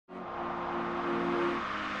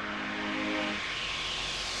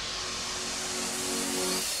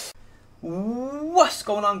What's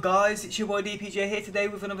going on, guys? It's your boy DPJ here today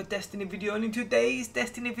with another Destiny video, and in today's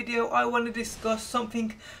Destiny video I want to discuss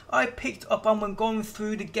something I picked up on when going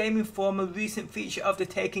through the Game Informer recent feature of the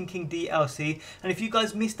Taken King DLC, and if you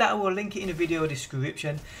guys missed that I will link it in the video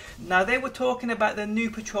description. Now they were talking about the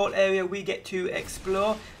new patrol area we get to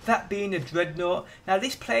explore, that being the Dreadnaught. Now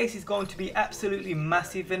this place is going to be absolutely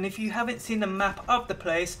massive, and if you haven't seen the map of the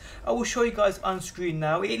place I will show you guys on screen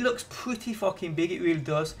now. It looks pretty fucking big, it really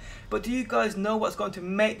does. But do you guys know what's going to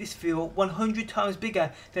make this feel 100 times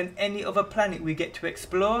bigger than any other planet we get to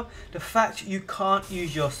explore? The fact you can't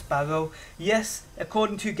use your Sparrow. Yes,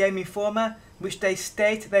 according to Game Informer, which they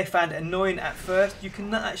state they found annoying at first, you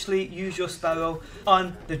cannot actually use your Sparrow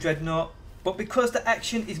on the Dreadnaught. But because the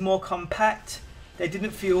action is more compact, they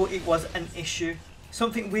didn't feel it was an issue.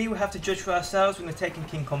 Something we will have to judge for ourselves when the Taken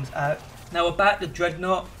King comes out. Now about the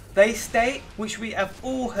Dreadnaught, they state, which we have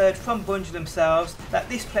all heard from Bungie themselves, that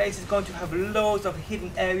this place is going to have loads of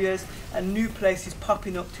hidden areas and new places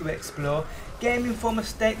popping up to explore. Game Informer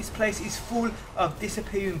state this place is full of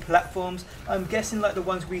disappearing platforms, I'm guessing like the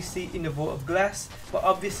ones we see in the Vault of Glass, but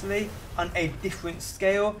obviously on a different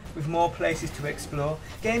scale with more places to explore.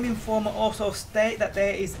 Game Informer also state that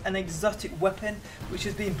there is an exotic weapon which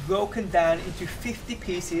has been broken down into 50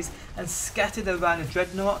 pieces and scattered around the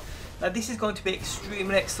Dreadnaught. Now this is going to be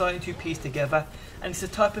extremely exciting to piece together, and it's the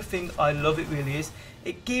type of thing I love, it really is.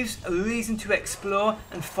 It gives a reason to explore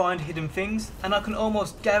and find hidden things, and I can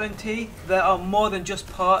almost guarantee there are more than just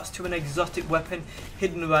parts to an exotic weapon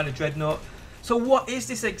hidden around a Dreadnaught. So what is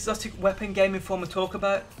this exotic weapon Game Informer talk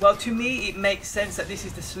about? Well, to me it makes sense that this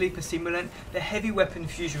is the Sleeper Simulant, the heavy weapon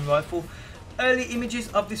fusion rifle. Early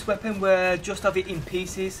images of this weapon were just of it in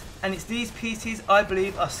pieces, and it's these pieces I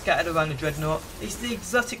believe are scattered around the Dreadnaught. It's the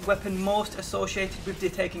exotic weapon most associated with the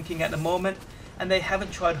Taken King at the moment, and they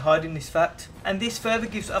haven't tried hiding this fact. And this further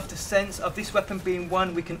gives off the sense of this weapon being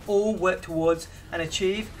one we can all work towards and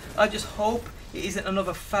achieve. I just hope it isn't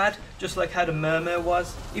another fad just like how the Murmur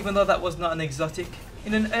was, even though that was not an exotic.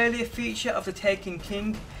 In an earlier feature of the Taken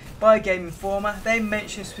King by Game Informer, they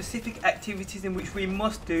mentioned specific activities in which we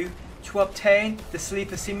must do to obtain the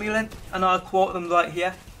Sleeper Simulant, and I'll quote them right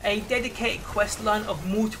here. A dedicated quest line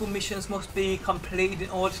of multiple missions must be completed in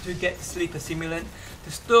order to get the Sleeper Simulant.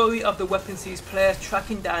 The story of the weapon sees players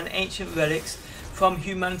tracking down ancient relics from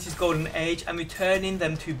humanity's golden age and returning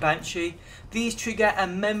them to Banshee. These trigger a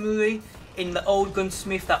memory in the old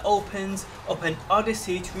gunsmith that opens up an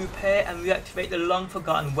odyssey to repair and reactivate the long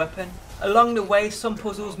forgotten weapon. Along the way, some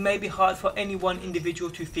puzzles may be hard for any one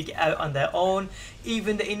individual to figure out on their own.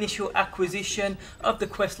 Even the initial acquisition of the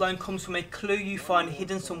questline comes from a clue you find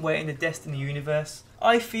hidden somewhere in the Destiny universe.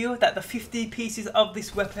 I feel that the 50 pieces of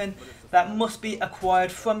this weapon that must be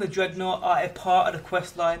acquired from the Dreadnaught are a part of the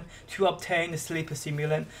questline to obtain the Sleeper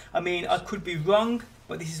Simulant. I mean, I could be wrong,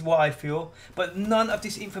 but this is what I feel. But none of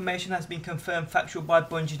this information has been confirmed factual by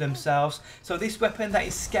Bungie themselves, so this weapon that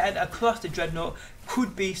is scattered across the Dreadnaught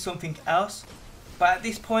could be something else. But at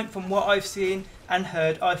this point, from what I've seen and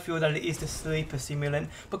heard, I feel that it is the Sleeper Simulant.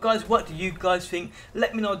 But guys, what do you guys think?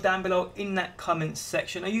 Let me know down below in that comment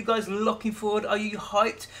section. Are you guys looking forward? Are you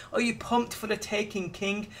hyped? Are you pumped for the Taken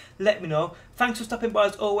King? Let me know. Thanks for stopping by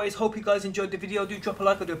as always. Hope you guys enjoyed the video. Do drop a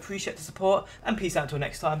like, I do appreciate the support, and peace out until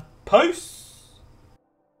next time. Peace!